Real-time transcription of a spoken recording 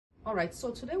All right, so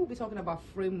today we'll be talking about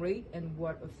frame rate and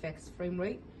what affects frame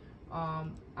rate.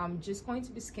 I'm just going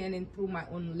to be scanning through my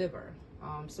own liver.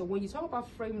 So when you talk about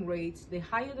frame rates, the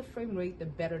higher the frame rate, the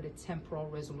better the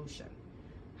temporal resolution.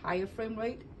 Higher frame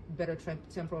rate, better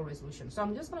temporal resolution. So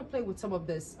I'm just going to play with some of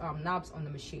these knobs on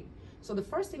the machine. So the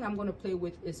first thing I'm going to play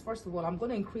with is, first of all, I'm going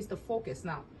to increase the focus.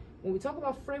 Now, when we talk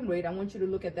about frame rate, I want you to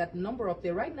look at that number up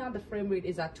there. Right now, the frame rate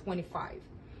is at 25.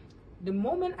 The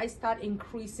moment I start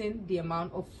increasing the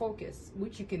amount of focus,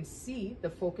 which you can see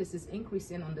the focus is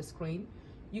increasing on the screen,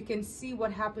 you can see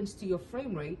what happens to your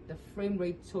frame rate. The frame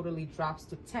rate totally drops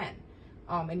to 10.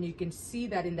 And you can see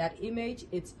that in that image,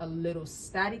 it's a little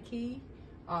staticky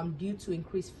due to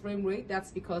increased frame rate. That's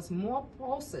because more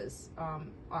pulses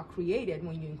are created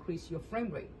when you increase your frame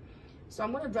rate. So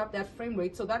I'm going to drop that frame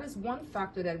rate. So that is one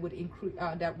factor that would increase,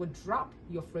 that would drop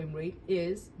your frame rate,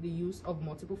 is the use of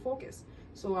multiple focus.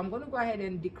 So I'm going to go ahead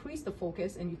and decrease the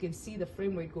focus, and you can see the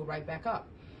frame rate go right back up.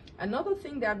 Another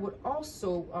thing that would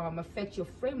also affect your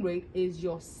frame rate is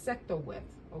your sector width,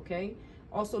 okay?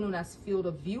 Also known as field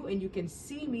of view. And you can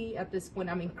see me at this point,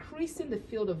 I'm increasing the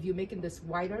field of view, making this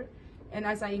wider. And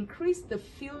as I increase the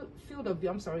field of view,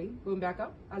 I'm sorry, going back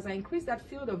up. As I increase that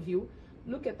field of view,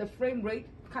 look at the frame rate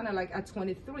kind of like at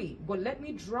 23. But let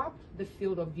me drop the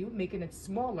field of view, making it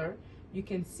smaller. You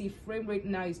can see frame rate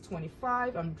now is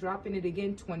 25. I'm dropping it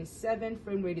again, 27.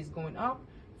 Frame rate is going up.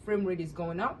 Frame rate is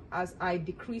going up as I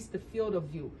decrease the field of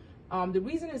view. The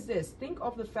reason is this. Think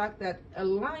of the fact that a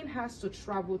line has to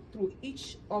travel through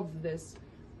each of this,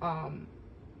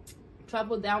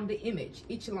 travel down the image,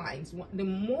 each line. The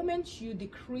moment you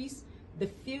decrease the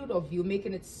field of view,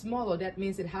 making it smaller, that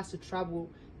means it has to travel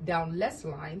down less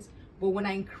lines. But when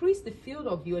I increase the field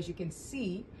of view, as you can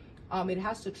see, it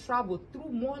has to travel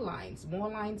through more lines, more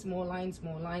lines, more lines,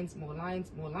 more lines, more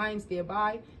lines, more lines.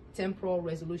 Thereby, temporal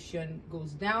resolution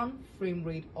goes down, frame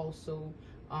rate also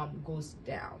goes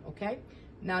down, okay?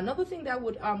 Now, another thing that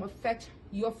would affect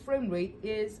your frame rate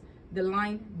is the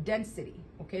line density,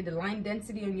 okay? The line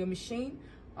density on your machine.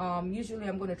 Usually,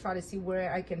 I'm going to try to see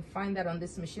where I can find that on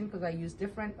this machine, because I use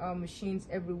different machines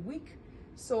every week.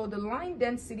 So the line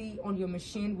density on your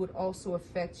machine would also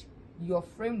affect your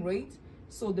frame rate.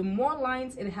 So the more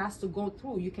lines it has to go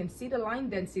through, you can see the line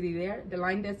density there. The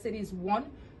line density is 1,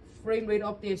 frame rate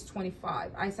up there is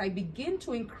 25. As I begin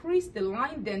to increase the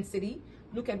line density,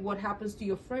 look at what happens to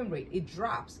your frame rate. It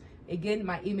drops. Again,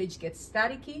 my image gets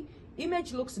staticky.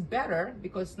 Image looks better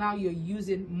because now you're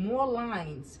using more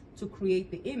lines to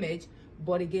create the image,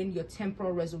 but again, your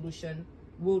temporal resolution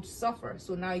will suffer.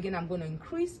 So now again, I'm going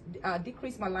to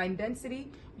decrease my line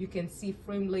density. You can see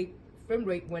frame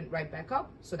rate went right back up,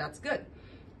 so that's good.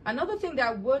 Another thing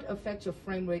that would affect your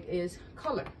frame rate is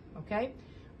color, okay?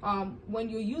 When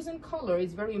you're using color,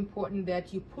 it's very important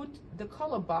that you put the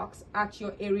color box at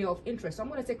your area of interest. So I'm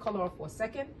going to take color off for a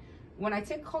second. When I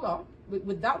take color,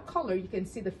 without color, you can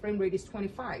see the frame rate is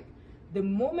 25. The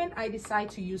moment I decide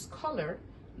to use color,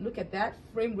 look at that,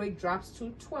 frame rate drops to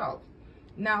 12.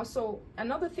 Now, so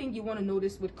another thing you want to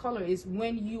notice with color is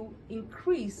when you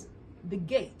increase the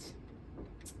gate,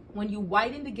 when you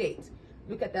widen the gate,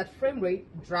 look at that, frame rate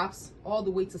drops all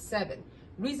the way to 7.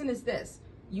 Reason is this: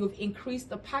 you've increased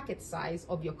the packet size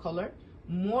of your color.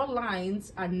 More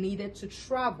lines are needed to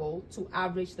travel to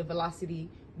average the velocity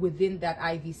within that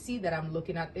IVC that I'm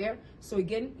looking at there. So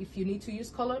again, if you need to use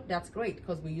color, that's great,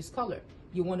 because we use color.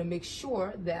 You want to make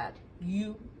sure that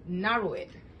you narrow it,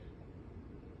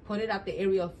 put it at the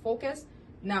area of focus.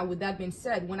 Now, with that being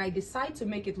said, when I decide to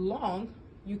make it long,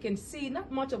 you can see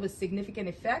not much of a significant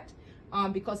effect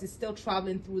because it's still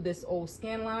traveling through this old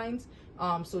scan lines.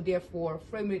 So therefore,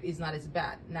 frame rate is not as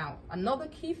bad. Now, another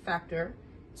key factor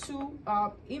to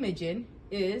imaging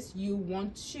is you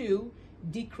want to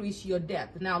decrease your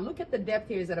depth. Now, look at the depth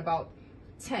here is at about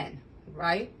 10,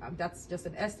 right? That's just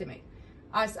an estimate.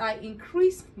 As I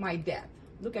increase my depth,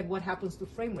 look at what happens to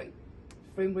frame rate.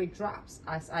 Frame rate drops.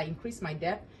 As I increase my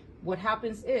depth, what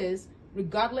happens is,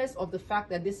 regardless of the fact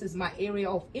that this is my area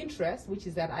of interest, which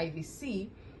is that IVC,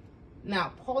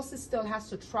 now pulses still has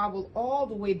to travel all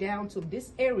the way down to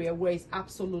this area where it's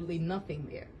absolutely nothing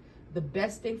there. The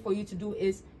best thing for you to do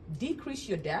is decrease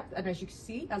your depth. And as you can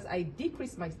see, as I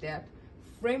decrease my depth,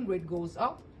 frame rate goes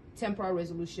up, temporal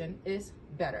resolution is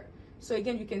better. So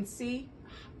again, you can see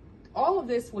all of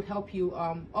this would help you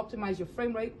optimize your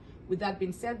frame rate. With that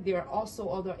being said, there are also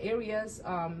other areas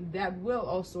that will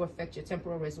also affect your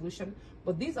temporal resolution,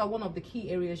 but these are one of the key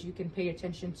areas you can pay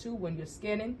attention to when you're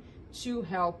scanning to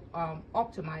help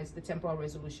optimize the temporal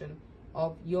resolution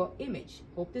of your image.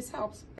 Hope this helps.